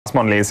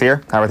Munnelly is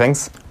here. How are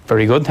things?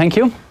 Very good, thank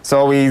you.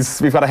 So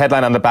we've got a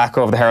headline on the back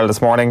of the Herald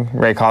this morning.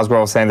 Ray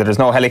Cosgrove saying that there's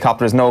no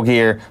helicopters, no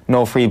gear,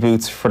 no free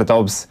boots for the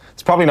Dubs.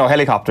 There's probably no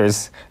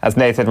helicopters, as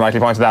Nathan rightly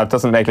pointed out.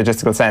 Doesn't make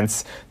logistical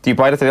sense. Do you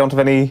buy that they don't have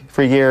any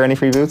free gear, any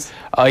free boots?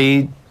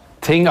 I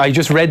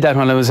just read that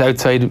when I was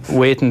outside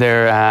waiting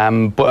there,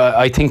 but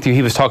I think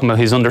he was talking about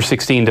his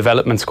under-16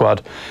 development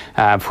squad.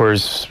 For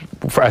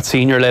at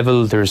senior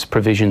level, there's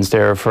provisions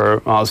there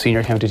for all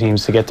senior county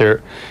teams to get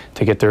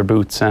their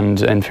boots, and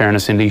in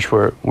fairness, in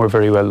Laois we're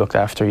very well looked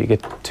after. You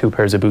get 2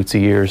 pairs of boots a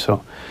year,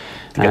 so.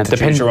 You get to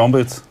choose your own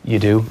boots? You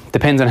do.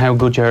 Depends on how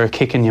good you're at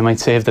kicking, you might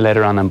save the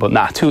leather on them,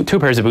 but two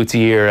pairs of boots a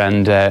year,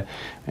 and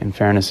in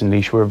fairness, in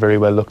Laois we're very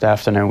well looked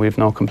after now. We've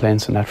no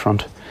complaints on that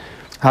front.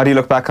 How do you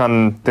look back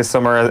on this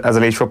summer as a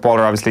Laois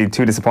footballer? Obviously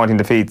 2 disappointing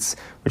defeats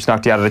which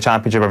knocked you out of the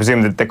championship. I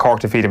presume that the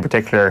Cork defeat in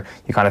particular,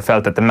 you kind of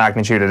felt that the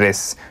magnitude of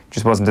this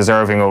just wasn't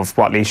deserving of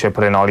what Laois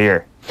put in all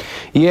year.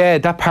 Yeah,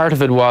 that part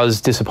of it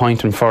was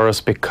disappointing for us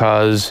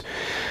because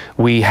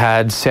we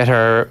had set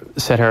our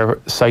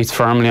sights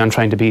firmly on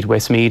trying to beat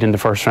Westmeath in the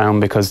first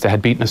round because they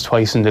had beaten us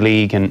twice in the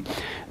league, and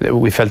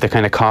we felt they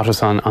kind of caught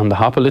us on the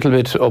hop a little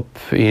bit up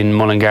in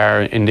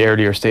Mullingar in the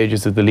earlier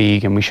stages of the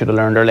league, and we should have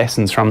learned our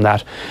lessons from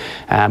that.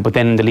 But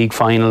then in the league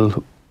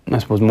final, I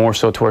suppose more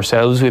so to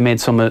ourselves, we made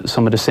some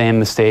of the same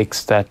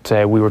mistakes that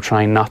we were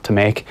trying not to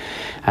make,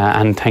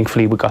 and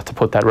thankfully we got to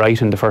put that right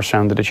in the first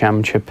round of the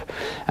championship.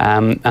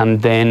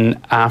 And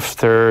then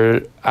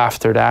after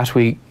that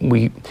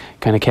we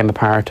kind of came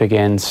apart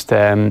against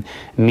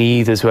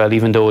Meath as well,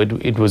 even though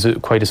it was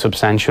quite a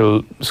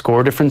substantial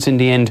score difference in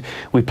the end.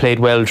 We played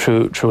well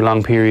through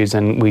long periods,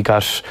 and we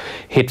got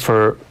hit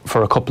for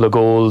a couple of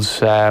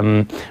goals,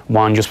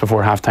 one just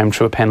before half-time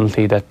through a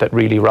penalty that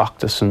really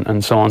rocked us,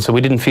 and so on. So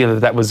we didn't feel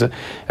that was a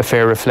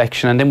fair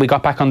reflection. And then we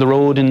got back on the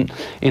road in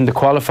the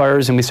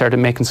qualifiers, and we started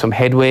making some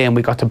headway, and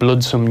we got to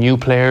blood some new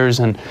players.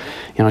 And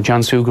you know,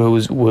 John Sugar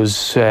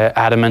was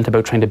adamant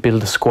about trying to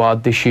build a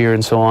squad this year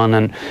and so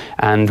on,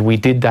 and we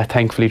did that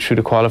thankfully through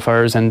the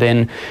qualifiers. And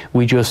then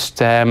we just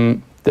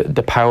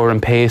the power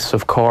and pace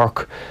of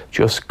Cork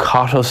just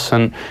caught us,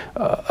 and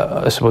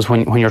I suppose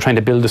when you're trying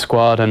to build a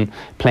squad and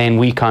playing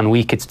week on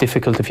week, it's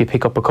difficult if you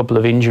pick up a couple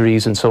of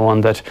injuries and so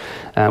on, that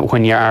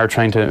when you are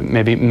trying to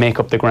maybe make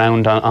up the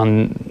ground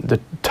on the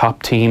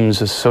top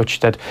teams as such,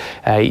 that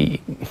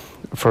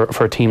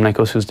for a team like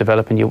us who's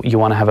developing, you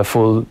want to have a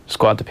full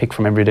squad to pick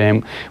from every day.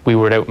 And we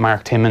were without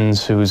Mark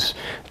Timmins, who's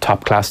a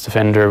top class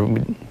defender.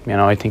 You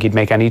know, I think he'd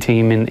make any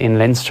team in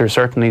Leinster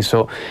certainly.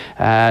 So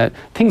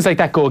things like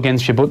that go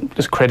against you. But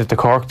just credit to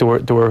Cork, they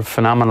were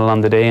phenomenal on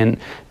the day, and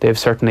they've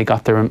certainly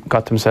got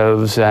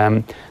themselves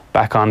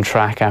back on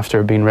track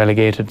after being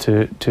relegated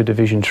to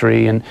Division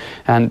 3,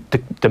 and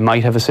they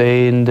might have a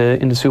say in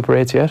the Super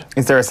 8s yet.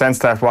 Is there a sense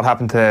that what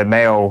happened to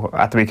Mayo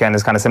at the weekend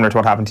is kind of similar to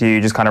what happened to you?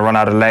 You just kind of run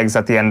out of legs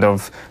at the end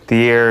of the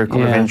year, a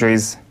couple of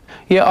injuries?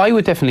 Yeah, I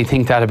would definitely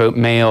think that about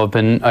Mayo.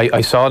 I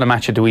saw the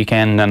match at the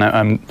weekend, and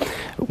I'm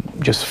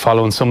just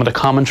following some of the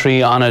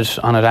commentary on it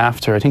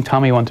after. I think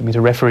Tommy wanted me to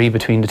referee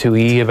between the two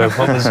about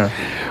what was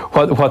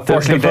what the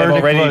verdict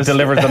already was.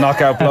 Delivered the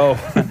knockout blow.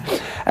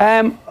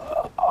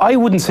 I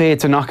wouldn't say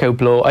it's a knockout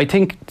blow. I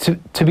think,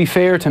 to be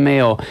fair to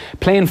Mayo,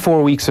 playing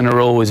 4 weeks in a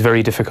row is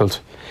very difficult.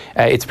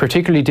 It's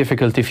particularly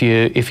difficult if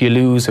you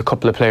lose a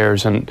couple of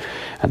players, and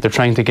they're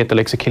trying to get the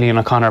likes of Cillian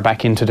O'Connor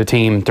back into the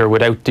team. They're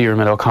without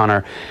Diarmuid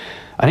O'Connor.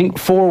 I think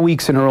 4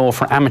 weeks in a row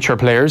for amateur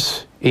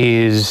players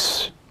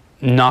is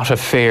not a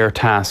fair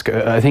task.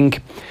 I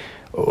think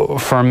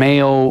for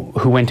Mayo,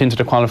 who went into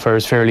the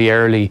qualifiers fairly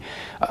early,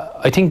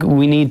 I think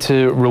we need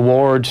to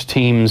reward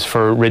teams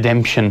for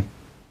redemption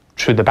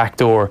through the back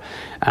door.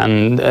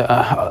 And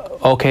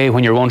okay,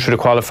 when you're going through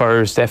the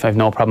qualifiers, Steph, I have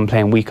no problem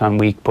playing week on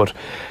week, but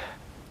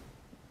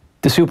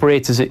the Super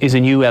 8s is a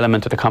new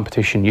element of the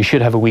competition. You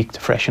should have a week to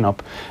freshen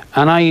up.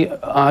 And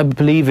I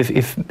believe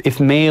if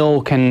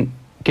Mayo can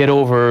get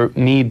over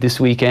Meath this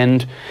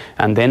weekend,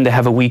 and then they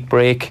have a week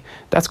break,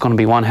 that's going to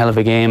be one hell of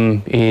a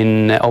game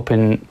up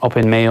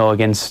in Mayo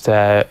against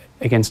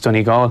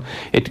Donegal.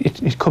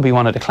 It could be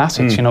one of the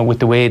classics, you know, with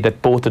the way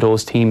that both of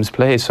those teams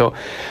play. So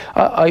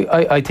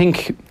I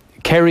think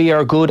Kerry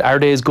are good. Are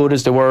they as good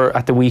as they were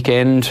at the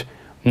weekend?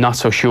 Not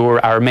so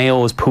sure. Are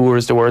Mayo as poor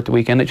as they were at the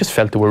weekend? I just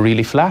felt they were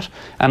really flat,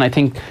 and I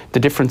think the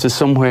difference is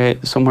somewhere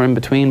in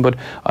between, but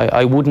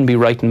I wouldn't be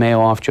writing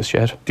Mayo off just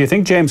yet. Do you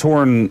think James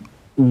Horan,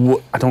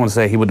 I don't want to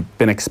say he would have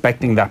been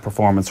expecting that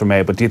performance from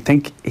Mayo, but do you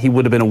think he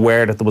would have been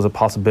aware that there was a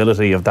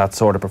possibility of that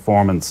sort of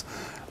performance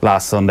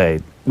last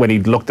Sunday, when he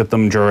looked at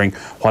them during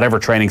whatever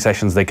training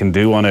sessions they can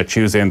do on a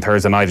Tuesday and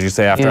Thursday night, as you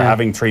say, after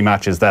having 3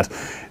 matches, that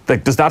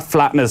does that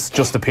flatness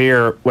just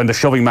appear when the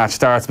shoving match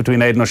starts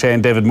between Aidan O'Shea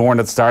and David Moore at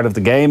the start of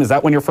the game? Is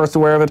that when you're first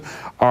aware of it?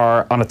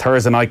 Or on a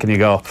Thursday night can you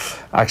go,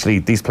 actually,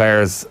 these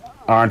players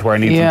aren't where I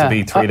need them to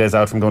be 3 days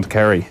out from going to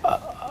Kerry?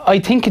 I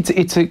think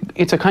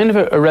it's a kind of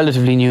a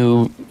relatively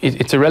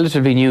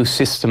new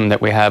system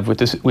that we have with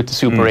the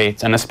Super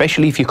 8s, and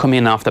especially if you come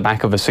in off the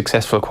back of a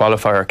successful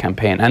qualifier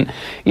campaign. And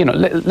you know,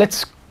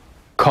 let's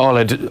call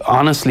it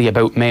honestly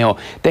about Mayo.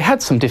 They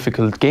had some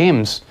difficult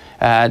games.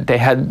 They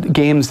had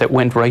games that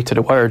went right to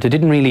the wire. They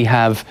didn't really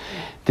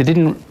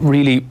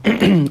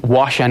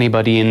wash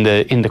anybody in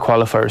the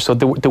qualifiers. So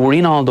they were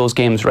in all those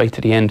games right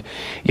to the end.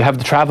 You have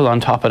the travel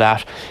on top of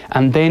that,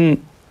 and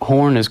then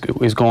Horn is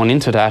going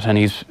into that,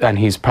 and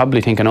he's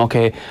probably thinking,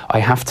 okay, I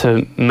have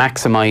to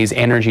maximise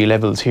energy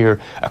levels here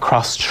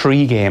across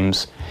 3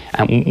 games,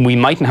 and we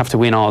mightn't have to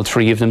win all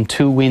 3 of them.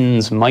 2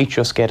 wins might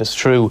just get us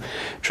through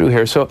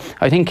here. So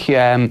I think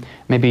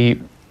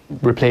maybe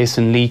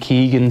replacing Lee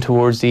Keegan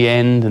towards the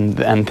end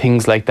and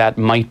things like that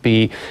might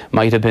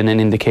have been an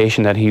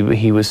indication that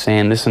he was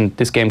saying, listen,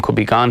 this game could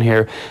be gone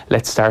here.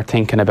 Let's start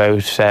thinking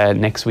about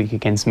next week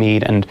against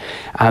Meath. And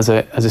as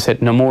I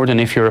said, no more than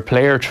if you're a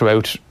player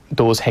throughout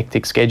those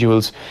hectic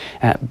schedules,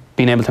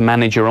 being able to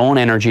manage your own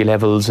energy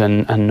levels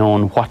and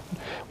knowing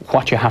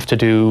what you have to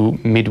do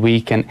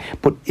midweek,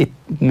 but it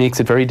makes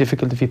it very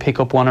difficult if you pick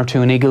up 1 or 2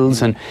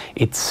 niggles, and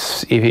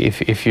it's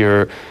if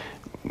you're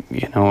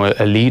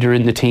a leader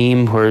in the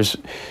team, whereas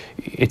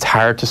it's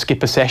hard to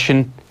skip a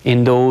session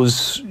in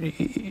those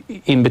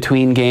in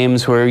between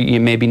games where you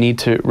maybe need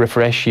to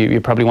refresh. You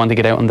probably want to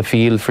get out on the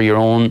field for your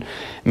own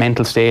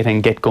mental state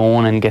and get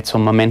going and get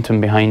some momentum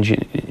behind you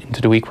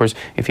into the week. Whereas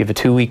if you have a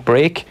 2-week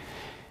break,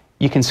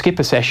 you can skip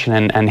a session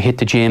and hit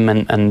the gym,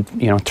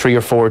 and 3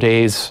 or 4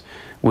 days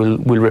will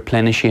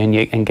replenish you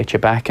and get you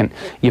back. And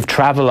you've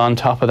travel on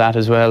top of that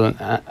as well,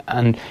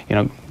 and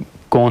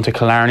going to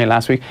Killarney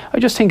last week. I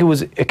just think it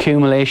was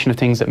accumulation of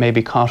things that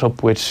maybe caught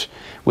up with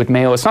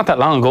Mayo. It's not that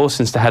long ago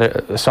since they had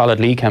a solid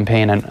league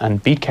campaign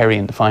and beat Kerry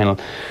in the final.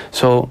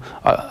 So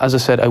as I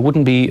said, I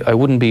wouldn't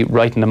be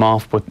writing them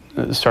off, but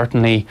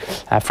certainly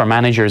for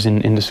managers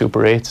in the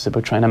Super 8, it's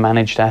about trying to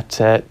manage that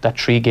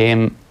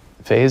 3-game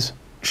phase.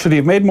 Should he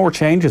have made more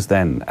changes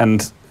then?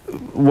 And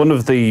one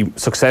of the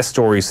success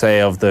stories, say,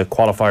 of the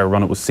qualifier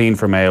run it was seen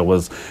for Mayo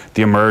was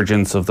the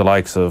emergence of the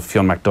likes of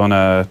Fionn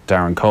McDonough,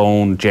 Darren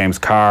Cohn, James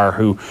Carr,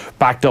 who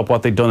backed up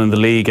what they'd done in the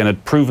league and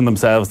had proven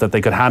themselves that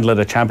they could handle it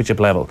at championship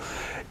level.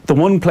 The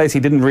one place he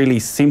didn't really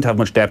seem to have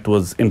much depth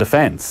was in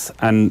defence.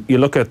 And you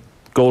look at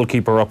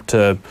goalkeeper up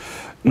to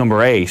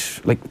number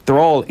 8, like, they're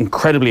all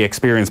incredibly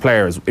experienced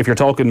players. If you're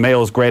talking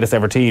Mayo's greatest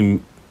ever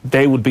team,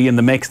 they would be in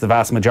the mix, the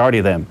vast majority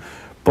of them.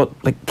 But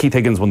like, Keith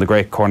Higgins, one of the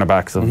great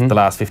cornerbacks of the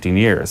last 15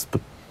 years, but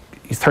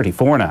he's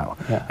 34 now.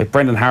 Yeah. Like,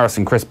 Brendan Harris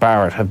and Chris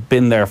Barrett have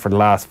been there for the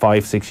last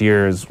 5-6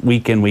 years,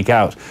 week in, week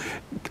out.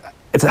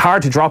 It's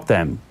hard to drop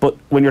them, but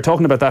when you're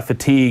talking about that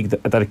fatigue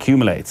that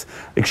accumulates,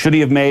 like, should he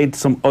have made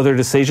some other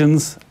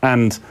decisions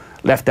and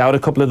left out a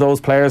couple of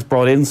those players,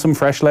 brought in some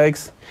fresh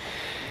legs?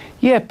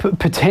 Yeah,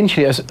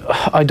 potentially.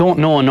 I don't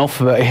know enough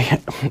about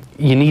it.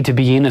 You need to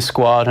be in a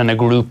squad and a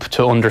group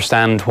to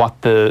understand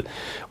what the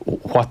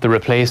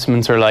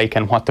replacements are like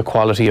and what the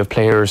quality of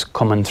players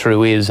coming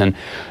through is. And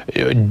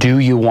do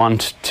you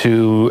want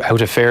to,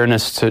 out of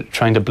fairness to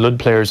trying to blood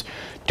players,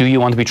 do you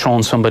want to be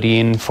throwing somebody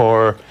in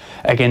for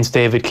against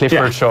David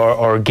Clifford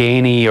or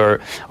Gainey or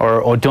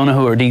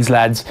O'Donoghue or these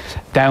lads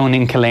down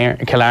in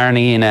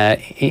Killarney in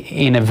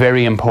a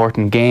very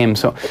important game?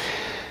 So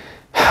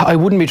I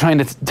wouldn't be trying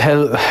to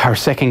tell or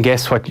second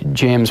guess what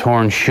James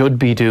Horn should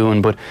be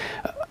doing, but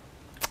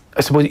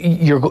I suppose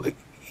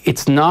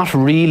it's not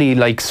really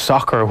like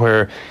soccer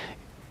where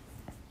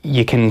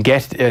you can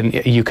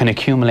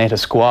accumulate a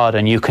squad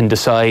and you can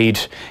decide.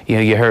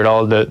 You heard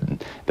all the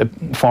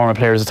former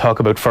players talk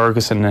about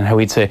Ferguson and how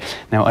he'd say,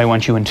 now I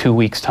want you in 2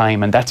 weeks'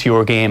 time and that's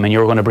your game and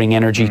you're going to bring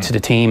energy to the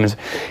team.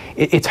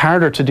 It's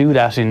harder to do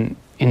that in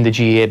the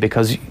GA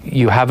because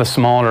you have a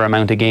smaller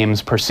amount of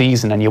games per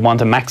season and you want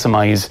to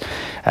maximise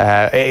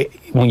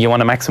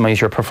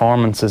your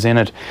performances in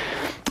it.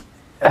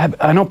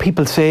 I know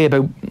people say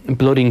about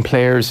blooding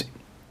players,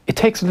 it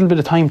takes a little bit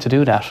of time to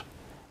do that.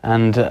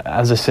 And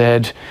as I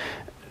said,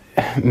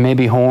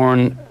 maybe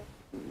Horn,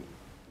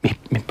 he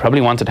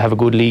probably wanted to have a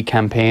good league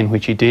campaign,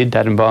 which he did.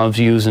 That involves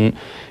using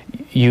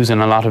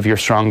a lot of your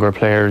stronger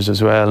players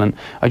as well. And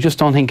I just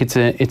don't think it's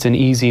an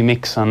easy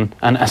mix and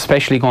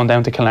especially going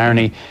down to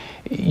Killarney,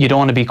 you don't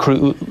want to be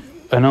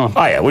I know.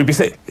 Oh yeah, we'd be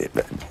saying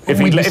if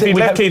we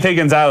left Keith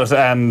Higgins out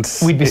and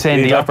we'd be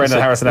saying the opposite. Brendan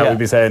Harrison out, we'd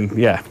be saying,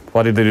 yeah,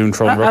 what did they do in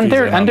throwing rookies?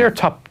 And they're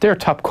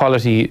top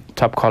quality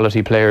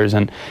players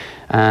and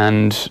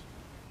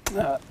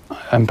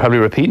I'm probably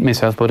repeating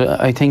myself, but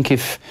I think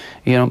if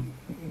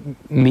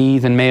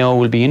Meath and Mayo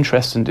will be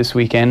interested this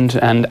weekend,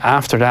 and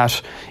after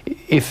that,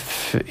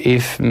 if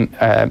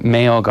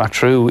Mayo got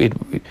through,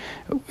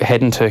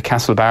 heading to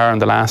Castlebar on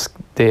the last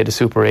day of the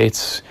Super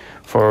 8s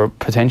for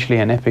potentially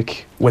an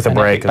epic with a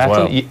break as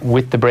well.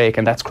 With the break,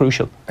 and that's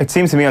crucial. It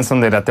seems to me on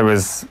Sunday that there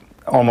was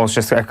almost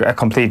just a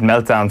complete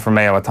meltdown for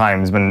Mayo at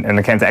times when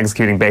it came to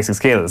executing basic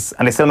skills,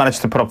 and they still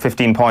managed to put up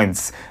 15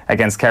 points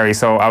against Kerry.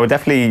 So I would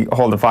definitely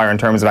hold the fire in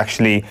terms of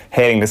actually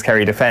hailing this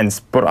Kerry defence.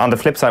 But on the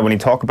flip side, when you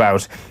talk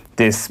about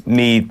this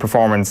Meath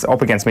performance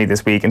up against Meath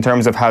this week, in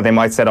terms of how they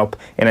might set up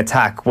in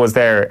attack, was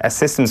there a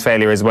systems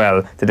failure as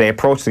well? Did they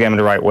approach the game in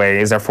the right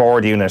way? Is their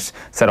forward unit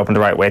set up in the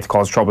right way to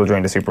cause trouble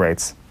during the Super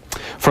 8s?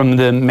 From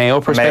the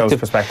Mayo perspective? Mayo's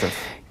perspective.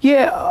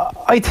 Yeah,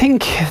 I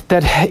think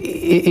that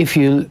if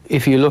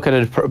you look at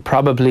it,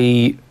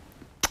 probably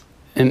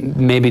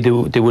maybe they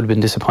would have been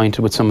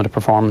disappointed with some of the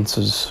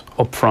performances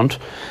up front.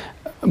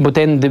 But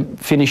then they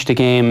finished the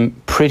game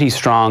pretty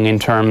strong in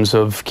terms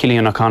of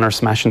Cillian O'Connor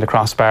smashing the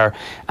crossbar.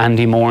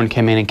 Andy Moran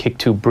came in and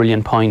kicked 2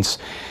 brilliant points.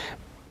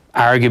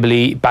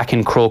 Arguably, back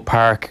in Croke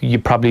Park,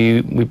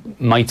 we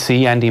might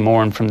see Andy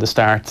Moran from the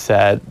start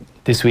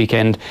this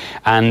weekend,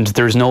 and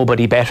there's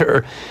nobody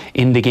better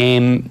in the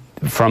game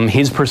from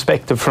his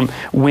perspective, from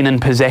winning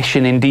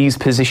possession in these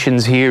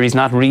positions here. He's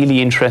not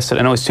really interested.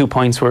 I know his 2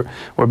 points were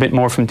a bit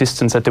more from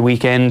distance at the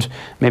weekend,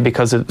 maybe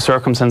because of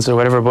circumstances or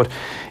whatever, but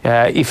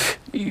if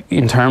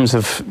in terms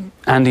of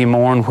Andy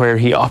Moran, where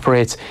he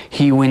operates,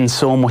 he wins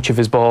so much of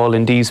his ball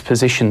in these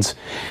positions,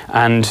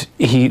 and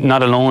he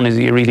not alone is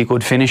he a really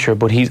good finisher,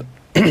 but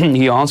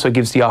he also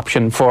gives the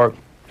option for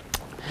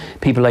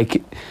people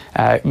like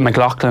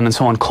McLaughlin and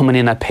so on coming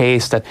in at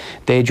pace that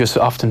they just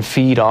often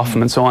feed off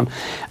him and so on.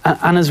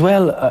 And as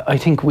well, I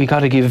think we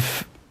got to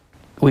give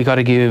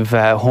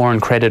Horan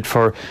credit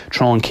for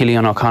throwing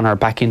Cillian O'Connor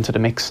back into the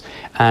mix,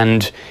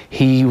 and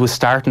he was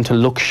starting to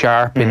look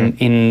sharp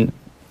in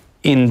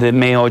the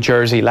Mayo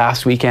jersey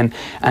last weekend.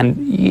 And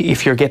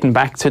if you're getting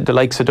back to the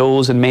likes of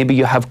those, and maybe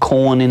you have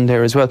Cohen in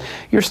there as well,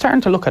 you're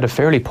starting to look at a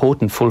fairly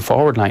potent full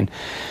forward line.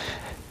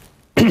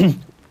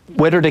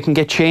 Whether they can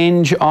get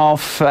change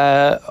off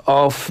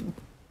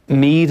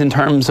Meath in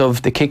terms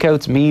of the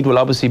kickouts, Meath will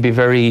obviously be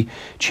very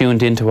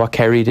tuned into what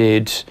Kerry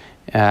did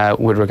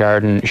with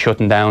regard to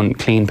shutting down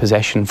clean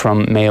possession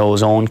from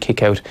Mayo's own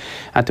kickout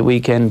at the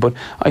weekend. But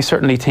I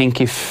certainly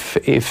think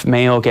if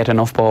Mayo get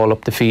enough ball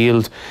up the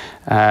field,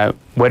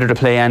 whether to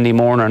play Andy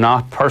Moran or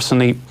not,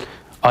 personally,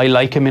 I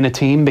like him in a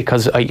team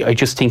because I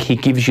just think he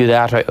gives you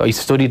that. I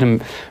studied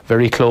him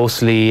very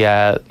closely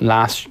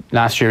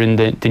last year in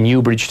the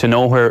Newbridge to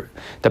Nowhere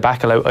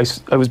debacle.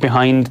 I was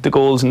behind the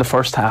goals in the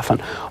first half,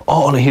 and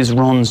all of his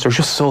runs, they're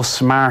just so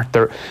smart.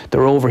 They're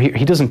over here.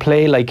 He doesn't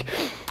play like,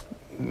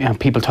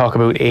 people talk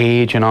about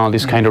age and all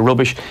this kind of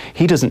rubbish.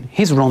 He doesn't.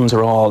 His runs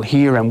are all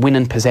here and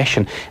winning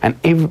possession.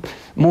 And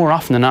more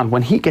often than not,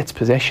 when he gets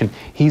possession,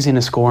 he's in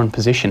a scoring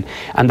position.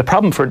 And the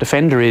problem for a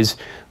defender is,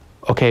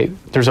 okay,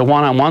 there's a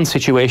one-on-one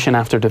situation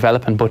after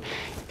developing, but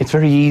it's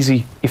very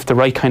easy if the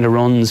right kind of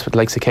runs with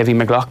likes of Kevin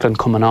McLaughlin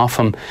coming off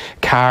him,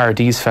 Carr,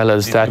 these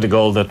fellas. The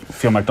goal that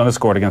Phil McDonough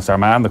scored against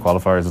Armagh in the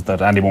qualifiers is that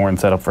Andy Moran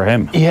set up for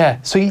him.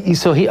 Yeah, so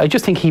I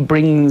just think he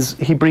brings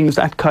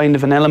that kind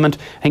of an element.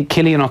 I think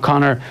Cillian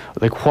O'Connor,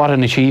 like, what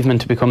an achievement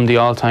to become the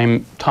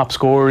all-time top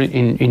scorer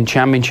in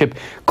Championship.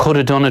 Could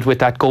have done it with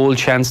that goal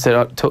chance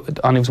that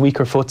on his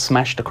weaker foot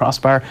smashed the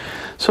crossbar.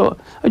 So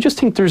I just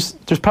think there's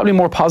probably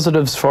more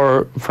positives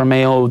for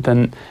Mayo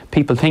than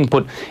people think.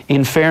 But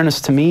in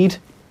fairness to Meath,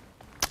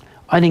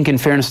 I think in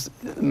fairness,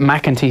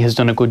 McEntee has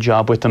done a good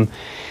job with them.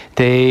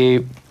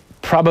 They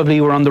probably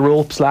were on the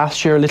ropes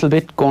last year a little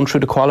bit, going through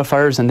the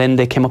qualifiers, and then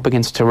they came up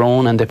against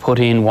Tyrone and they put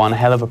in one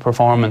hell of a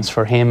performance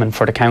for him and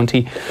for the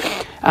county.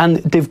 And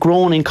they've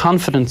grown in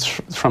confidence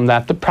from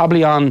that. They're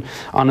probably on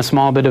a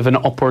small bit of an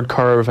upward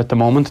curve at the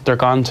moment. They're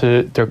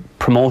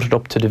promoted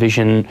up to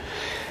Division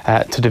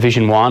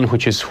 1,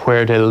 which is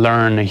where they'll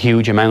learn a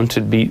huge amount.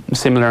 It'd be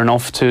similar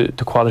enough to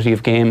the quality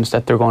of games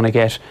that they're going to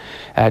get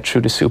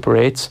through the Super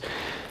 8s.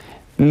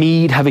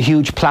 Meath have a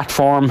huge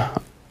platform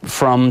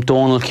from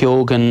Donal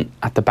Keoghan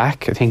at the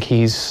back. I think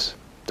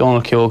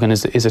Donal Keoghan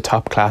is a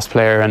top class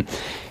player, and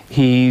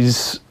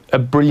he's a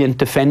brilliant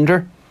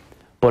defender,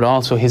 but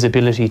also his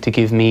ability to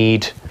give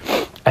Meath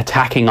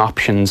attacking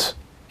options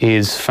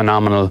is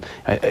phenomenal.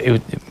 I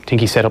think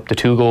he set up the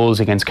 2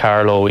 goals against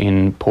Carlow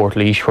in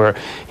Portlaoise, where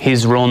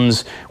his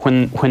runs,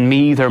 when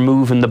Meath are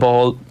moving the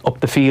ball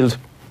up the field,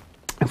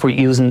 if we're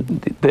using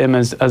them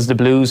as the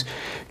Blues,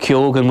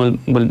 Keoghan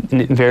will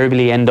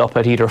invariably end up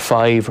at either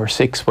 5 or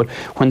 6. But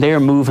when they're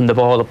moving the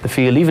ball up the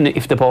field, even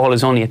if the ball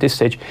is only at this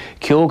stage,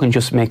 Keoghan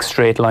just makes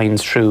straight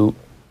lines through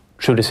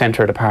the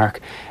centre of the park,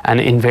 and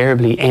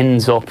invariably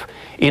ends up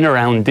in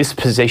around this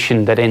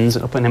position that ends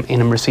up in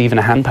him receiving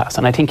a hand pass.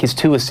 And I think his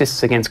 2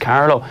 assists against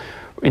Carlow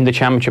in the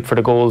Championship for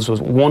the goals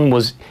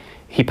was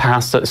he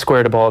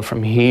squared the ball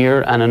from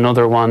here, and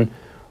another one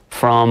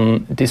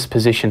from this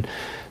position.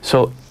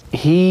 So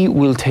he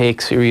will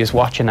take serious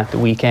watching at the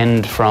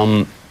weekend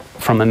from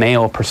a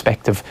Mayo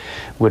perspective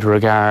with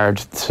regard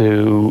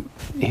to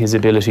his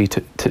ability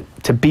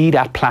to be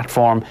that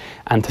platform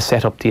and to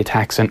set up the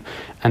attacks.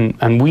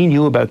 And we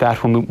knew about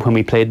that when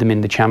we played them in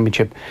the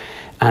Championship.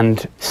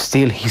 And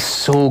still, he's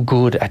so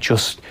good at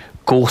just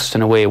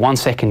ghosting away. 1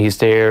 second he's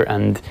there,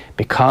 and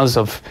because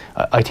of,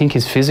 I think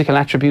his physical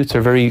attributes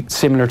are very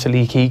similar to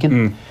Lee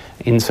Keegan,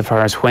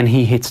 insofar as when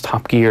he hits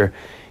top gear,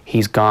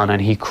 he's gone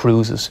and he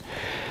cruises.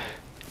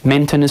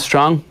 Menton is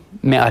strong.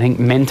 I think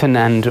Menton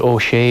and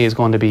O'Shea is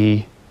going to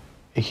be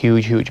a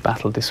huge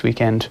battle this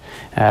weekend.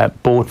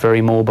 Both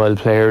very mobile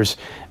players.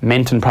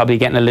 Menton probably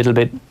getting a little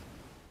bit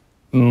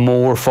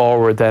more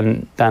forward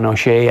than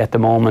O'Shea at the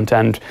moment,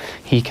 and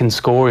he can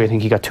score. I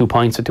think he got 2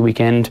 points at the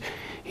weekend.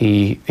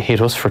 He hit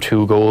us for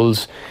 2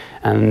 goals,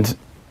 and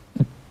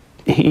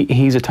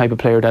he's a type of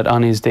player that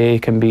on his day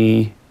can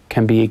be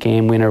a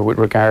game winner with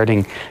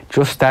regarding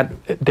just that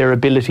their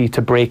ability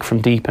to break from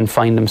deep and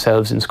find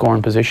themselves in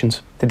scoring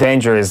positions. The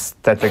danger is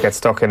that they get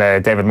stuck in a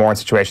David Moran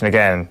situation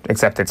again,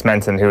 except it's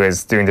Menton who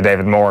is doing the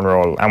David Moran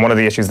role. And one of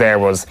the issues there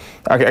was,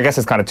 I guess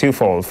it's kind of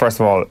twofold. First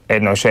of all,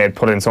 Aidan O'Shea had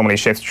put in so many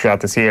shifts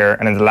throughout this year,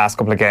 and in the last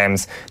couple of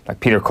games, like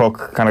Peter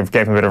Cook kind of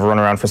gave him a bit of a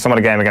runaround for some of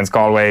the game against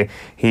Galway.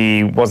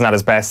 He wasn't at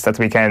his best at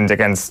the weekend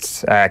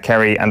against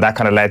Kerry, and that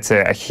kind of led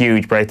to a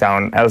huge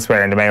breakdown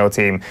elsewhere in the Mayo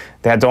team.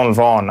 They had Donald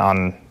Vaughan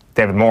on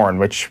David Moran,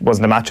 which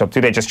wasn't a matchup.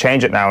 Do they just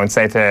change it now and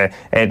say to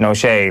Aidan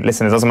O'Shea,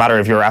 listen, it doesn't matter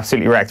if you're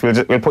absolutely wrecked,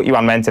 we'll put you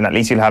on Menton, at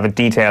least you'll have a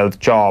detailed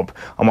job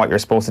on what you're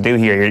supposed to do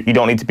here. You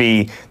don't need to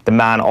be the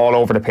man all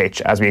over the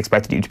pitch as we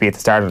expected you to be at the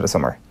start of the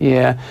summer.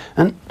 Yeah,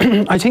 and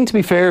I think to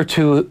be fair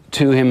to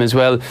him as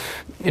well,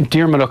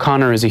 Diarmuid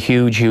O'Connor is a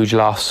huge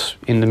loss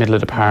in the middle of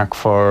the park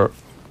for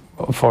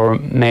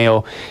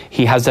Mayo.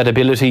 He has that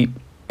ability.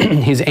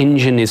 His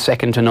engine is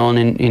second to none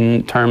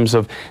in terms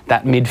of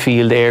that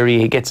midfield area.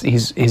 He gets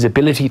his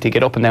ability to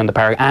get up and down the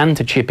park and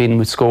to chip in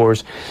with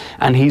scores,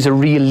 and he's a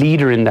real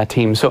leader in that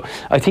team. So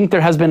I think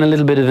there has been a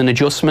little bit of an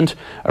adjustment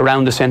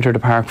around the centre of the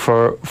park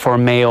for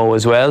Mayo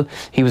as well.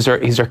 He's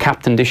their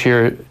captain this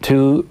year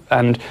too,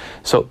 and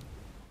so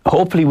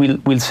hopefully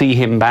we'll see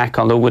him back.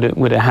 Although with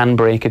a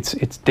handbrake,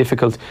 it's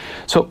difficult.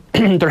 So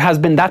there has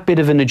been that bit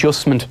of an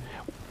adjustment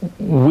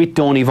with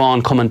Donny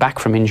Vaughan coming back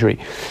from injury,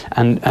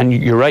 and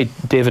you're right,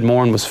 David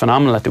Moran was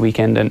phenomenal at the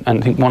weekend, and I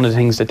think one of the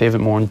things that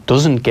David Moran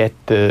doesn't get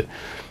the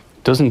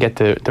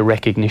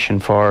recognition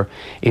for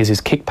is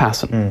his kick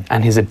passing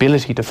and his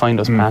ability to find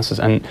those passes.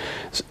 And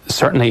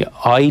certainly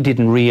I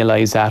didn't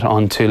realise that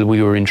until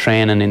we were in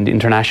training in the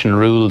international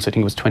rules. I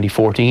think it was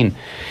 2014,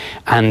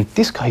 and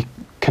this guy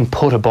can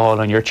put a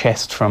ball on your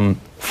chest from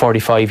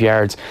 45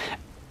 yards,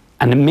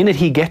 and the minute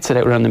he gets it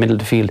out around the middle of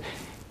the field,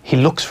 he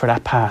looks for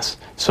that pass.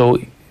 So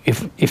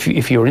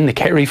if you're in the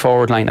Kerry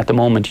forward line at the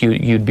moment,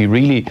 you'd be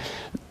really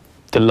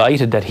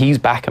delighted that he's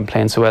back and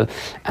playing so well.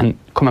 And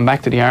coming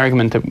back to the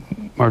argument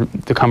or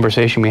the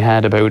conversation we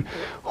had about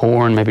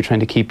Horn maybe trying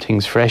to keep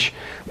things fresh,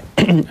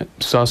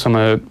 saw some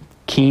of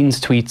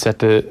Keane's tweets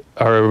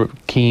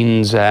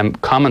Keane's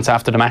comments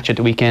after the match at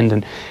the weekend,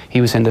 and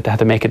he was saying that they had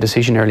to make a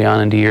decision early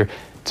on in the year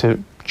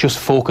to just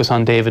focus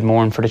on David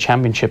Moran for the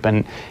championship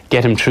and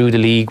get him through the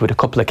league with a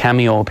couple of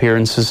cameo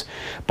appearances,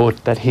 but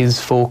that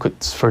his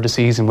focus for the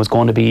season was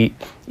going to be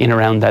in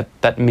around that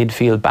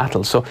midfield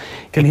battle. So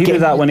can he do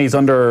that when he's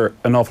under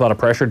an awful lot of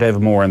pressure,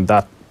 David Moran,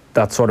 that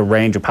sort of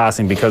range of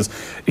passing? Because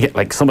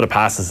like some of the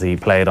passes he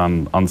played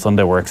on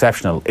Sunday were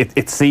exceptional.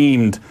 It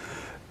seemed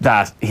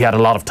that he had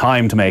a lot of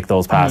time to make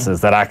those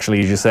passes, that actually,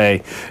 as you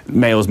say,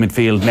 Mayo's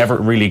midfield never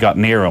really got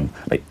near him.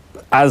 Like,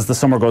 as the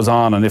summer goes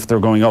on, and if they're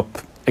going up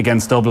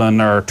against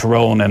Dublin or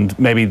Tyrone, and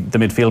maybe the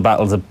midfield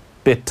battle's a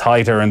bit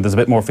tighter and there's a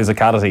bit more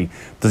physicality,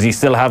 does he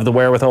still have the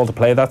wherewithal to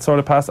play that sort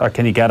of pass, or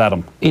can you get at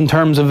him? In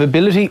terms of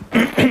ability,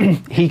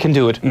 he can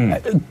do it.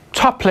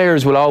 Top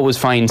players will always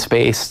find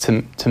space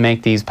to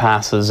make these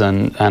passes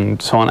and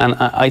so on, and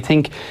I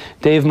think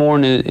Dave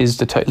Moran is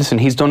the type. Listen,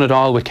 he's done it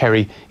all with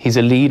Kerry. He's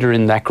a leader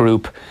in that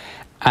group,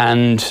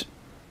 and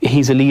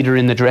he's a leader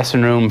in the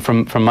dressing room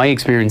from my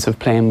experience of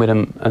playing with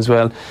him as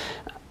well.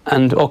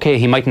 And okay,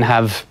 he mightn't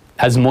have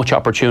as much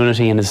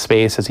opportunity in his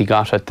space as he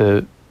got at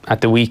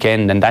the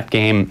weekend, and that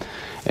game,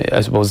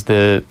 I suppose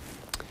the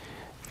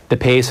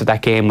pace of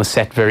that game was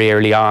set very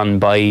early on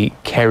by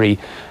Kerry.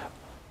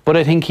 But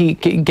I think he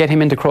get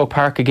him into Croke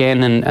Park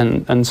again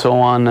and so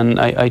on, and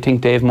I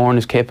think Dave Moran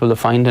is capable of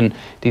finding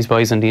these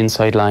boys on the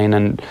inside line,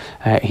 and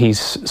he's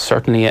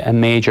certainly a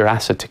major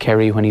asset to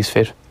Kerry when he's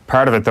fit.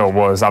 Part of it, though,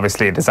 was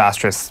obviously a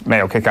disastrous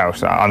Mayo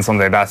kick-out on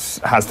Sunday. That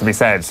has to be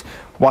said.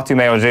 What do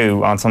Mayo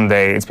do on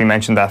Sunday? It's been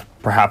mentioned that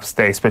perhaps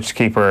they switch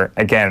keeper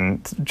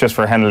again just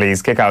for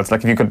Hennelly's kick-outs.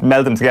 Like, if you could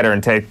meld them together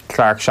and take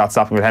Clark's shot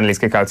stopping with Hennelly's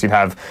kick-outs, you'd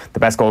have the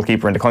best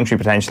goalkeeper in the country,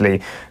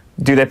 potentially.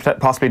 Do they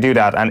possibly do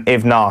that? And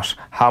if not,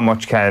 how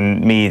much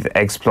can Meath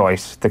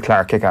exploit the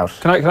Clark kick-out?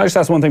 Can I just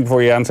ask one thing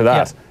before you answer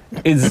that?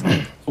 Yeah. Is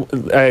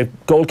a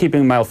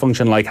goalkeeping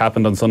malfunction like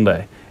happened on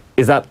Sunday,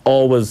 is that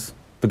always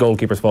the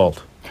goalkeeper's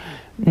fault?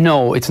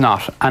 No, it's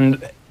not.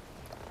 And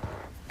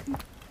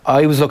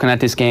I was looking at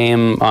this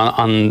game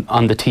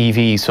on the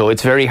TV, so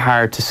it's very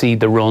hard to see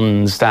the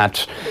runs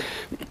that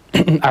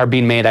are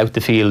being made out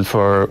the field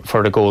for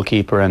the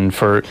goalkeeper and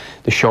for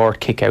the short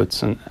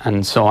kickouts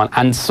and so on.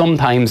 And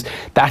sometimes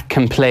that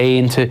can play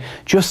into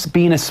just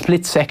being a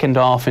split second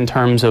off in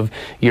terms of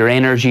your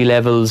energy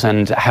levels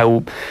and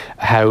how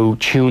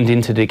tuned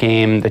into the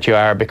game that you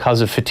are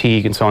because of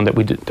fatigue and so on that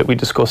we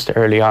discussed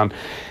early on.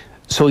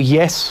 So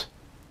yes,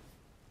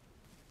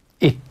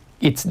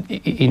 it's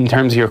in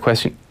terms of your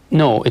question,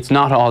 no, it's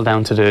not all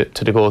down to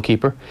the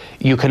goalkeeper.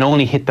 You can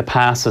only hit the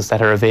passes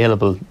that are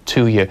available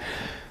to you.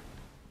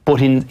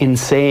 But in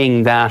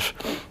saying that,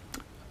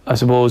 I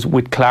suppose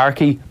with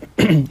Clarkey,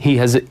 he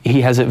has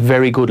a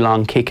very good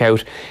long kick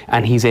out,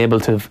 and he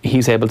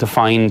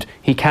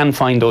can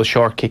find those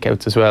short kick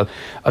outs as well.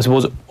 I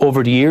suppose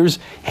over the years,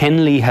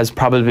 Henley has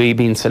probably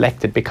been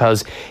selected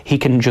because he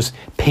can just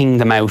ping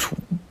them out,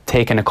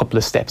 taking a couple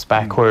of steps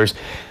back, whereas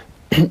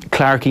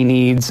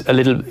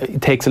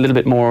Clarkey takes a little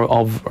bit more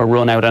of a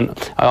run out, and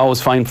I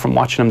always find from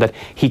watching him that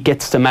he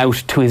gets them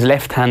out to his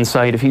left hand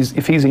side. If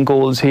he's in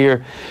goals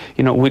here,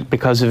 you know,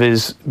 because of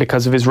his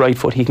right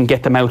foot, he can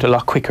get them out a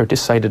lot quicker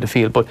this side of the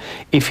field. But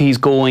if he's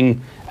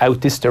going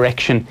out this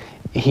direction,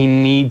 he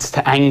needs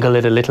to angle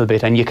it a little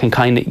bit, and you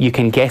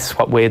can guess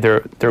what way they're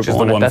going. Which is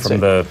the one from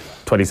the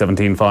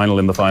 2017 final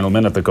in the final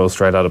minute that goes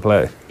straight out of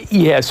play.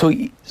 Yeah, so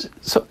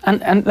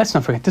and let's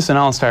not forget, this is an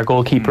all-star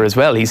goalkeeper as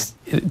well. He's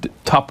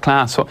top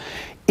class. So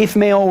if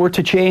Mayo were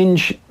to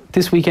change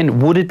this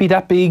weekend, would it be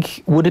that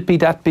big? Would it be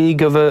that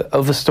big of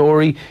a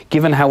story,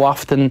 given how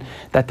often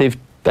that they've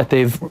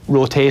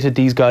rotated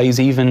these guys,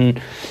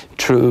 even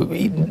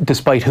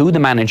despite who the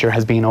manager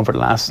has been over the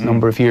last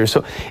number of years?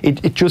 So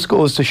it just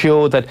goes to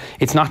show that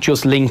it's not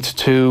just linked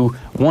to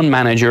one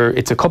manager,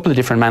 it's a couple of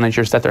different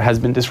managers that there has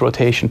been this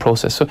rotation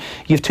process. So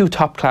you have two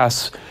top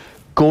class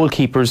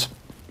goalkeepers.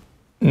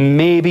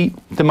 Maybe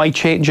they might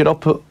change it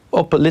up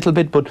a little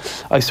bit, but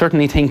I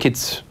certainly think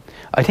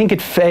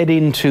it fed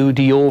into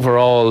the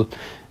overall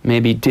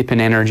maybe dip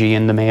in energy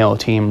in the Mayo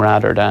team,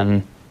 rather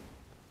than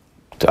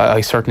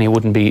I certainly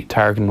wouldn't be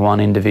targeting one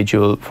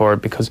individual for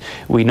it, because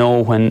we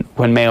know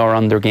when Mayo are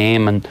on their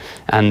game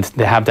and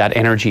they have that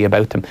energy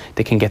about them,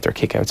 they can get their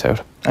kickouts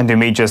out. And do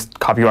Meath just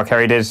copy what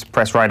Kerry did,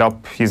 press right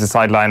up, use the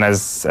sideline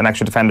as an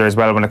extra defender as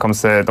well when it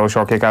comes to those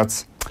short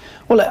kickouts?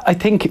 Well, I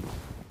think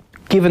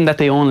given that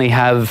they only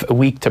have a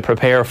week to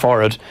prepare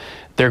for it,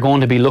 they're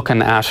going to be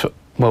looking at,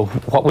 well,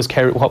 what was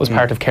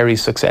part of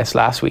Kerry's success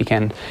last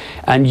weekend,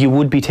 and you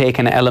would be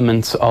taking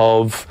elements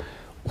of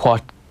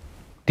what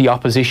the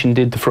opposition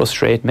did to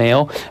frustrate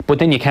Mayo, but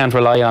then you can't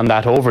rely on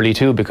that overly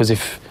too, because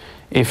if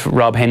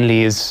Rob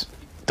Henley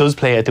does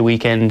play at the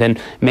weekend, then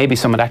maybe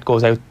some of that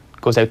goes out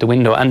the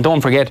window. And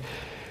don't forget,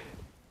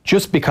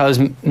 just because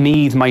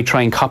Meath might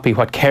try and copy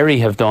what Kerry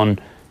have done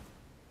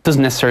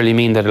doesn't necessarily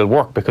mean that it'll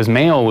work, because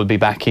Mayo will be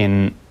back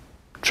in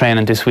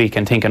training this week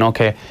and thinking,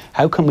 okay,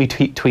 how can we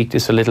tweak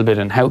this a little bit,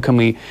 and how can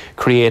we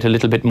create a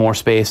little bit more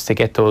space to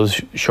get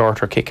those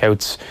shorter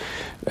kickouts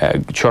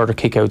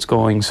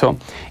going. So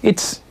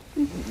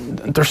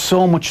there's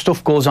so much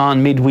stuff goes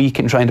on midweek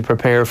in trying to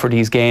prepare for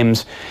these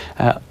games.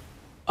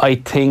 I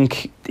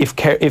think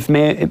if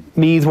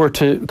Meath were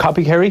to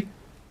copy Kerry,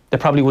 they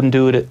probably wouldn't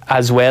do it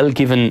as well,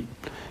 given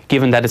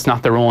that it's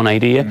not their own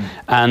idea.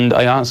 And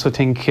I also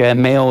think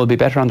Mayo will be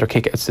better on their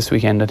kickouts this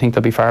weekend. I think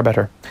they'll be far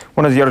better.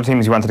 One of the other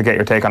teams you wanted to get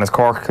your take on is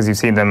Cork, because you've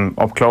seen them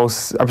up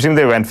close. I presume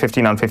they went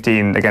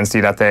 15-on-15 against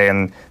you that day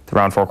in the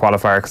round 4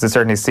 qualifier, because it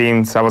certainly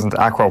seemed, I wasn't at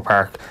Acro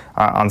Park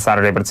on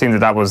Saturday, but it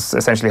seemed that was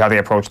essentially how they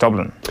approached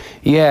Dublin.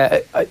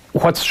 Yeah,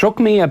 what struck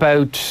me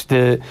about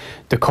the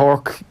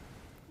Cork,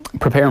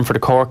 preparing for the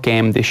Cork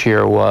game this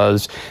year,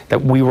 was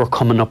that we were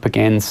coming up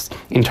against,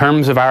 in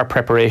terms of our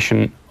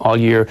preparation all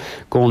year,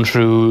 going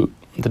through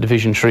the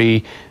Division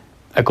 3,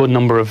 a good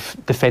number of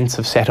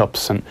defensive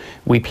setups, and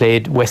we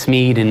played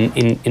Westmeath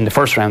in the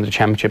first round of the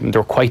championship, and they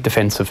were quite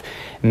defensive.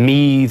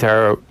 Meath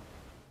are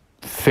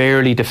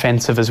fairly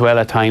defensive as well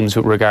at times,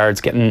 with regards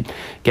getting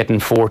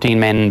 14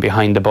 men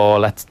behind the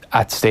ball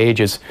at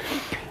stages.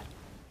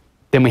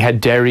 Then we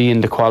had Derry in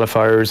the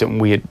qualifiers,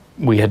 and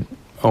we had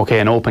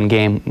an open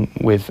game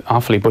with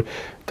Offaly, but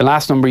the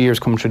last number of years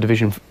coming through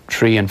Division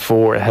 3 and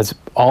 4, it has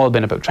all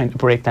been about trying to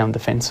break down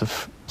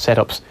defensive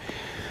setups.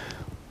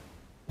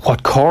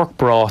 What Cork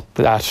brought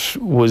that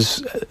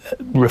was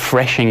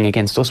refreshing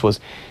against us was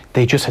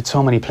they just had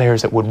so many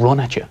players that would run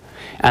at you,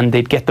 and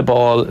they'd get the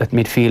ball at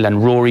midfield,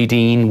 and Rory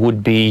Dean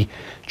would be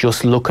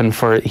just looking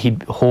for,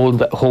 he'd hold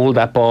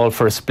that ball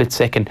for a split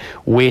second,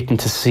 waiting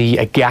to see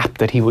a gap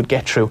that he would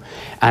get through.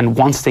 And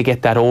once they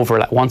get that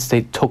overlap, once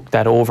they took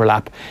that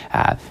overlap,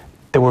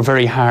 they were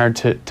very hard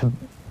to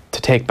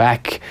take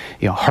back.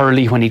 You know,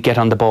 Hurley, when he'd get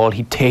on the ball,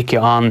 he'd take you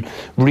on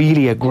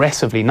really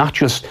aggressively, not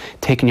just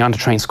taking you on to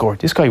try and score.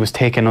 This guy was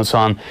taking us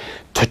on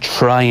to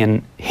try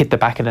and hit the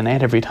back of the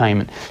net every time,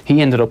 and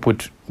he ended up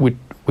with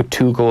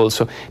 2 goals.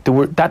 So there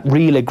were that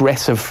real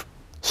aggressive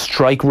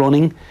strike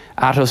running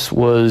at us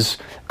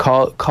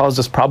caused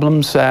us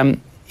problems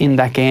in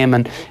that game,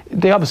 and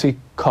they obviously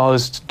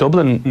caused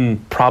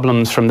Dublin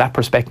problems from that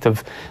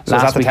perspective. So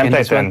last weekend.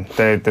 Is that the template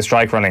then, the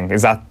strike running?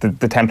 Is that the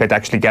template to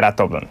actually get at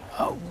Dublin?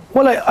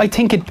 Well, I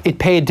think it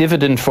paid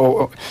dividend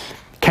for.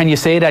 Can you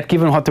say that,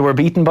 given what they were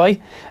beaten by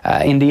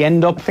in the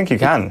end up? I think you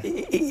can.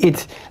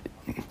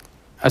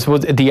 I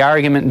suppose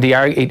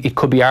it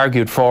could be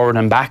argued forward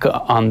and back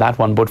on that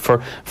one, but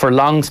for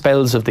long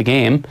spells of the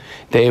game,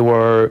 they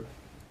were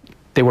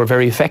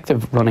very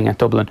effective running at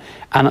Dublin.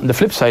 And on the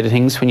flip side of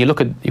things, when you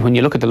look at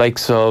the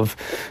likes of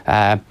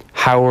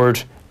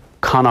Howard,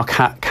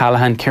 Connacht,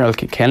 Callahan, Kieran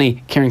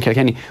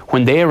Kilkenny,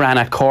 when they ran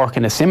at Cork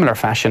in a similar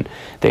fashion,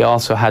 they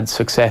also had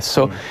success.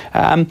 So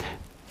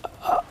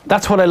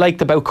that's what I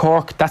liked about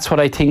Cork. That's what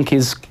I think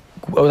is.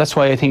 That's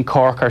why I think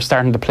Cork are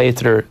starting to play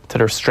to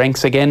their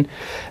strengths again.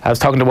 I was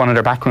talking to one of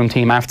their backroom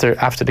team after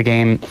the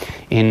game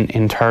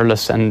in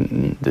Thurles,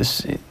 and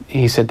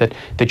he said that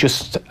they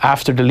just,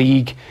 after the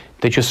league,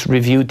 they just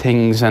reviewed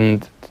things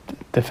and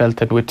they felt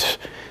that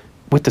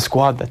with the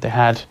squad that they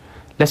had,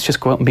 let's just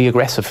go out and be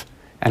aggressive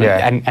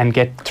and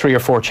get 3 or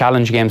 4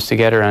 challenge games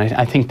together. And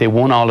I think they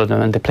won all of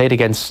them, and they played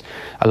against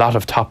a lot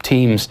of top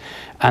teams,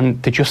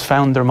 and they just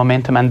found their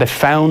momentum, and they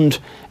found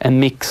a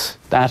mix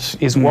that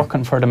is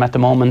working for them at the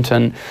moment,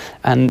 and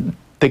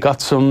they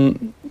put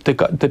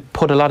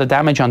a lot of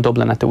damage on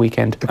Dublin at the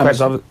weekend.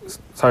 It's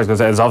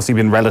obviously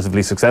been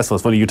relatively successful.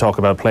 It's funny you talk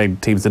about playing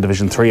teams in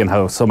Division 3 and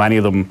how so many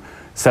of them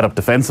set up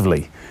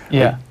defensively.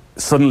 Yeah.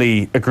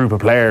 Suddenly a group of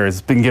players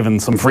been given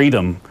some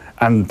freedom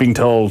and being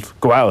told,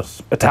 go out,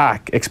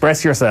 attack,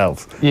 express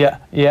yourselves. Yeah,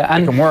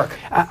 and it can work.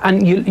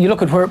 And you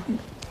look at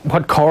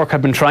what Cork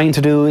have been trying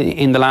to do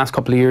in the last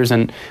couple of years,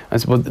 and I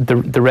suppose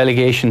the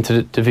relegation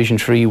to Division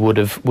 3 would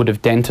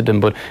have dented them,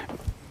 but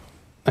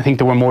I think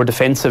they were more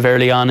defensive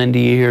early on in the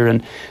year,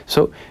 and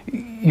so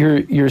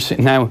you're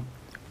now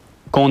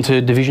going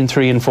to Division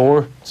 3 and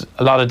 4.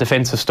 A lot of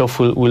defensive stuff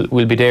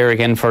will be there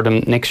again for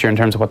them next year in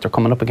terms of what they're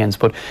coming up against.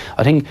 But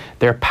I think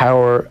their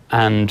power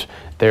and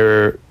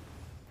the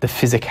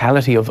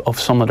physicality of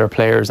some of their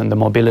players and the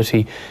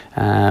mobility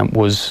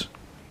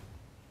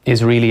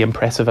is really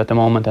impressive at the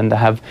moment, and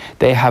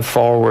they have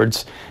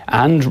forwards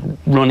and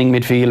running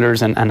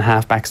midfielders and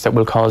halfbacks that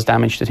will cause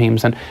damage to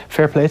teams, and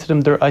fair play to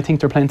them. I think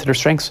they're playing to their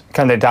strengths.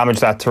 Can they damage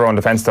that Tyrone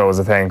defence though, is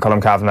the thing?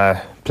 Colm Kavanagh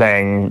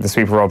playing the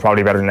sweeper role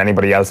probably better than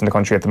anybody else in the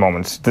country at the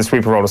moment. The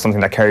sweeper role is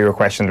something that Kerry were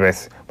questioned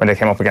with when they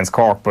came up against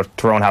Cork, but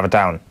Tyrone have it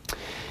down.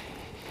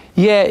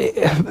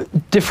 Yeah,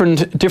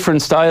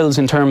 different styles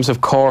in terms of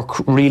Cork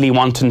really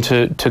wanting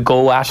to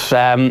go at.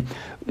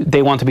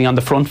 They want to be on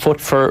the front foot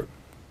for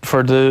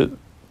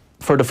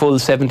the full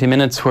 70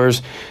 minutes,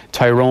 whereas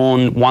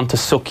Tyrone want to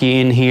suck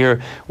you in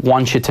here,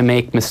 want you to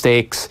make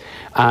mistakes,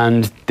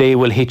 and they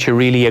will hit you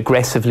really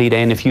aggressively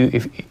then. If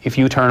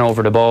you turn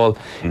over the ball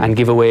and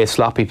give away a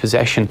sloppy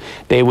possession,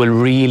 they will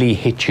really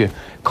hit you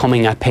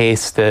coming at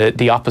pace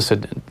the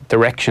opposite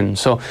direction.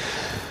 So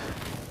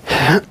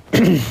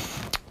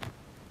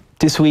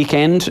this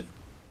weekend,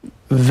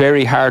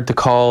 very hard to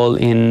call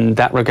in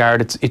that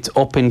regard. It's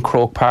up in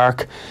Croke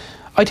Park.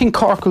 I think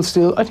Cork will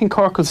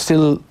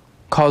still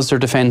cause their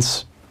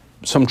defence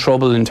some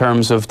trouble in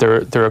terms of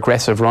their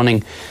aggressive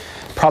running.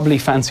 Probably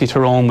fancy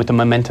Tyrone with the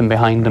momentum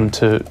behind them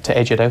to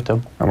edge it out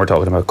though. And we're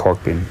talking about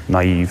Cork being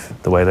naive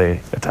the way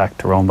they attacked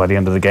Tyrone by the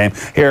end of the game.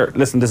 Here,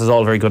 listen, this is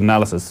all very good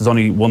analysis. There's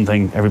only one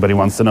thing everybody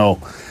wants to know.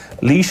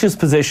 Laois's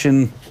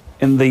position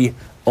in the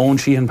Owen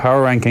Sheehan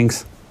power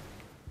rankings.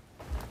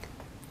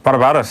 What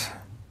about it?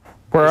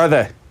 Where are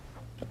they?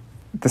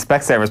 The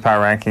Specsavers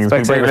power rankings.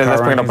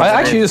 I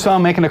actually just saw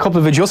him making a couple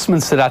of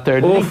adjustments to that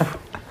there. Laois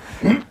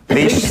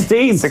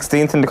 16th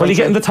in the country. Well, you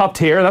get in the top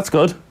tier, that's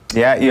good.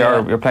 Yeah,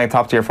 you're playing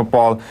top tier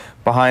football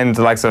behind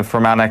the likes of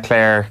Fermanagh,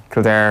 Clare,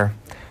 Kildare.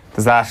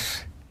 Does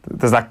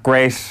that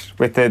great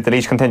with the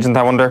Laois contingent,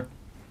 I wonder?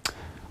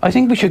 I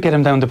think we should get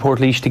him down to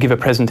Portlaoise to give a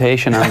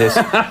presentation on this.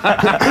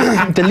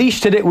 The Laois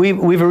today,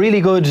 we've a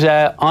really good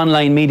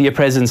online media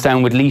presence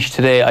down with Laois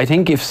today. I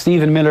think if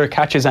Stephen Miller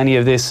catches any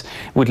of this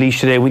with Laois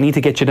today, we need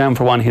to get you down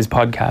for one of his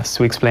podcasts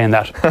to explain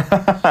that.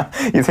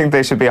 You think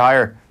they should be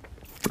higher?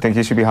 You think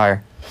you should be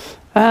higher?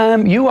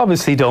 You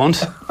obviously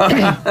don't.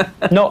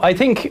 No, I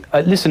think,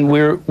 listen,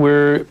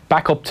 we're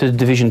back up to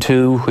Division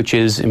 2, which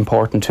is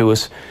important to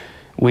us.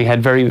 We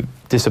had very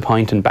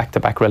disappointing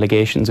back-to-back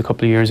relegations a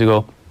couple of years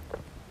ago.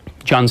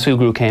 John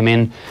Sugru came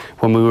in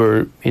when we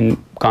were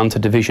gone to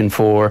Division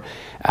 4,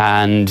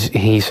 and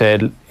he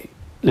said,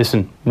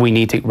 listen, we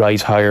need to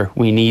rise higher.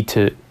 We need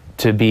to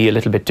be a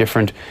little bit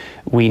different.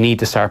 We need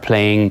to start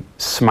playing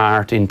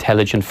smart,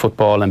 intelligent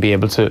football and be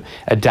able to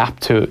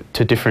adapt to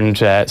different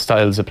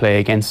styles of play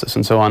against us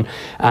and so on.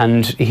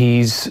 And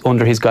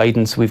under his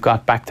guidance, we've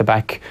got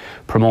back-to-back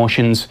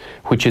promotions,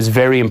 which is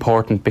very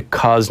important,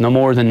 because no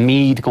more than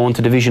Meath going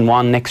to Division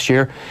 1 next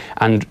year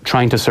and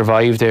trying to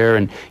survive there.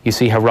 And you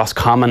see how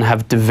Roscommon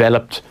have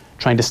developed,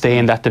 trying to stay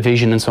in that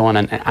division and so on,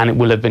 and it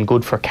will have been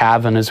good for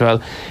Cavan as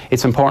well.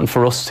 It's important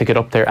for us to get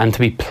up there and to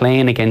be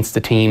playing against the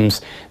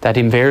teams that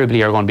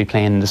invariably are going to be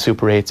playing in the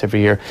Super 8s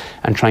every year,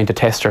 and trying to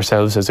test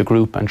ourselves as a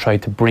group and try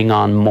to bring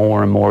on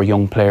more and more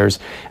young players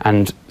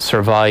and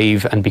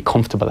survive and be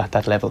comfortable at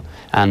that level.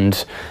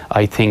 And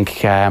I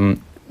think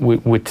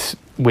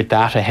with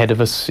that ahead of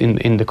us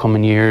in the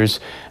coming years,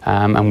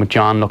 and with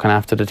John looking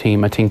after the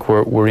team, I think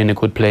we're in a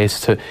good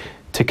place to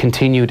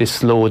continue this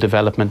slow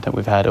development that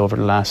we've had over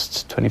the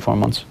last 24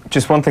 months.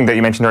 Just one thing that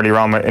you mentioned earlier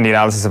on in the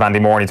analysis of Andy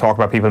Moore, and you talk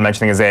about people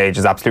mentioning his age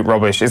is absolute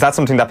rubbish. Is that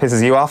something that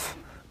pisses you off?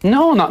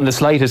 No, not in the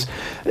slightest.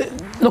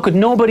 Look,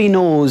 nobody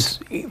knows,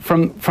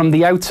 from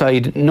the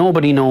outside,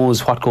 nobody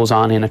knows what goes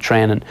on in a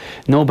training.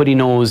 Nobody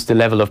knows the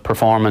level of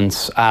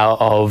performance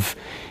of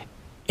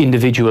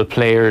individual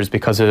players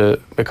because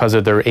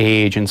of their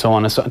age and so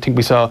on. So I think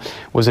we saw,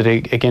 was it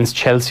against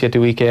Chelsea at the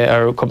weekend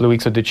or a couple of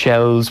weeks ago, did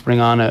Chelsea bring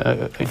on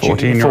a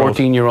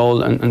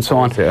 14-year-old and so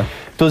on. Yeah.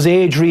 Does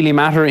age really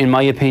matter? In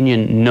my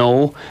opinion,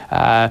 no.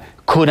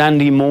 Could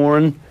Andy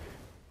Moran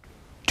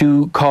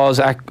cause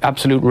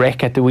absolute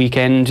wreck at the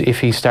weekend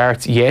if he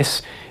starts?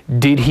 Yes.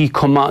 Did he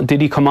come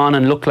on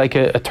and look like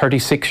a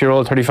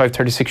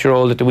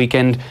 36-year-old at the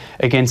weekend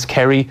against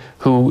Kerry,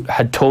 who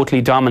had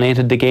totally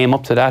dominated the game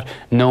up to that?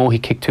 No, he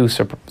kicked two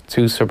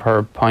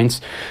superb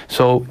points.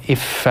 So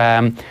if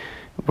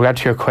regard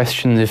to your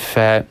question, if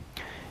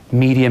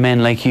media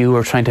men like you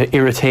are trying to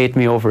irritate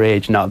me over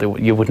age, no,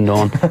 you wouldn't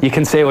know. You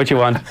can say what you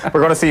want.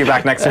 We're going to see you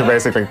back next year,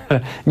 basically.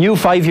 New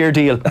 5-year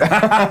deal.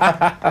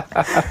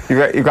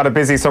 You've got a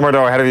busy summer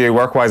though ahead of you,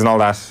 work-wise and all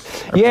that.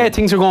 Yeah,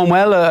 things are going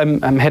well.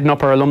 I'm heading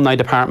up our alumni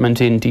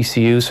department in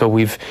DCU, so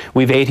we've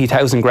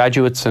 80,000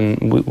 graduates, and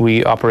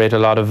we operate a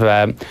lot of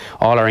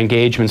all our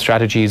engagement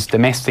strategies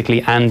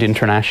domestically and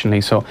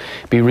internationally. So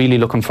be really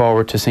looking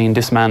forward to seeing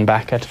this man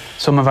back at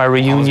some of our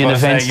reunion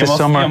events this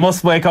summer. You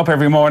must wake up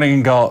every morning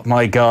and go,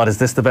 my God, is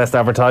this the best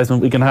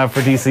advertisement we can have for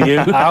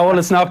DCU? Well,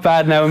 it's not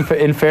bad now.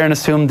 In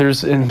fairness to him,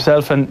 there's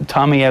himself and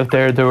Tommy out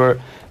there.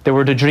 They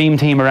were the dream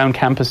team around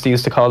campus, they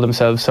used to call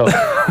themselves. So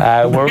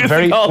we're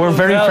very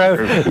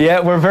proud. Yeah,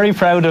 we're very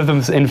proud of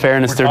them. In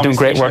fairness, they're doing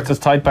great work. Was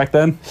tight back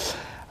then?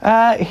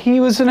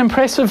 He was an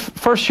impressive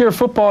first-year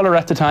footballer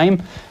at the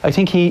time. I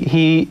think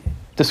he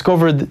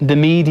discovered the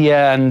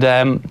media and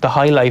the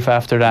high life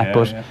after that.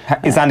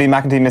 Is Andy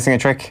McEntee missing a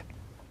trick?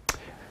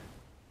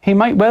 He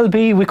might well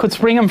be. We could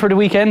spring him for the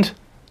weekend.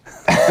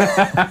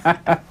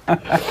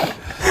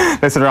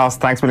 Listen, Ross,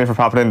 thanks a million for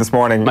popping in this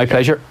morning. My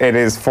pleasure. It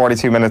is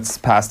 42 minutes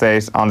past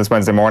 8 on this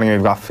Wednesday morning.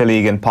 We've got Phil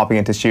Egan popping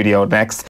into studio next.